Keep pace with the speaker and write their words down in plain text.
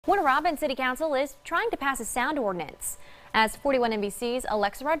Warner Robins City Council is trying to pass a sound ordinance. As 41 NBC's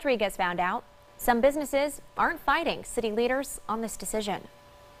Alexa Rodriguez found out, some businesses aren't fighting city leaders on this decision.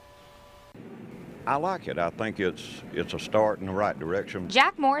 I like it. I think it's a start in the right direction.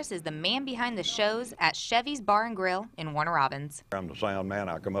 Jack Morris is the man behind the shows at Chevy's Bar and Grill in Warner Robins. I'm the sound man.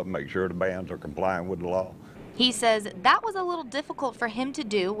 I come up and make sure the bands are complying with the law. He says that was a little difficult for him to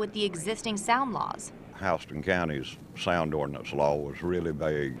do with the existing sound laws. Houston County's sound ordinance law was really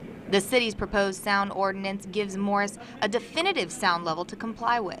vague. The city's proposed sound ordinance gives Morris a definitive sound level to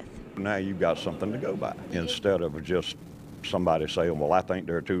comply with. Now you've got something to go by instead of just somebody saying, well, I think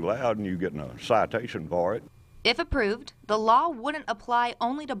they're too loud, and you getting a citation for it. If approved, the law wouldn't apply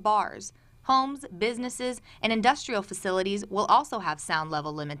only to bars. Homes, businesses, and industrial facilities will also have sound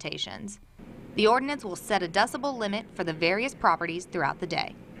level limitations. The ordinance will set a decibel limit for the various properties throughout the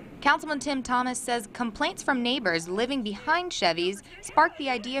day. Councilman Tim Thomas says complaints from neighbors living behind Chevy's sparked the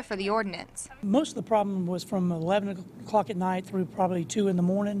idea for the ordinance. Most of the problem was from 11 o'clock at night through probably 2 in the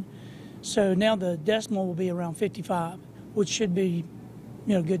morning. So now the decimal will be around 55, which should be,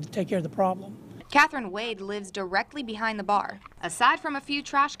 good to take care of the problem. Catherine Wade lives directly behind the bar. Aside from a few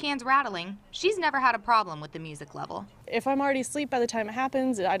trash cans rattling, she's never had a problem with the music level. If I'm already asleep by the time it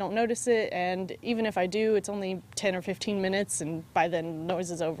happens, I don't notice it, and even if I do, it's only 10 or 15 minutes, and by then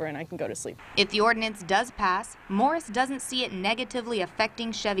noise is over and I can go to sleep. If the ordinance does pass, Morris doesn't see it negatively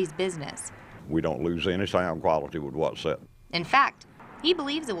affecting Chevy's business. We don't lose any sound quality with what's said. In fact, he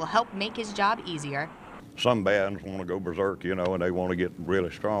believes it will help make his job easier. Some bands want to go berserk, and they want to get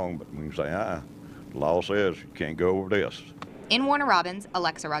really strong, but we can say, the law says you can't go over this. In Warner Robins,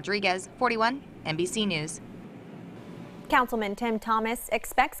 Alexa Rodriguez, 41 NBC News. Councilman Tim Thomas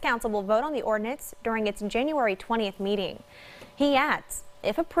expects council will vote on the ordinance during its January 20th meeting. He adds,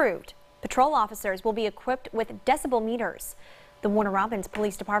 if approved, patrol officers will be equipped with decibel meters. The Warner Robins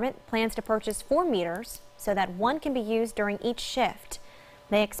Police Department plans to purchase 4 meters so that one can be used during each shift.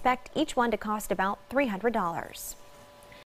 They expect each one to cost about $300.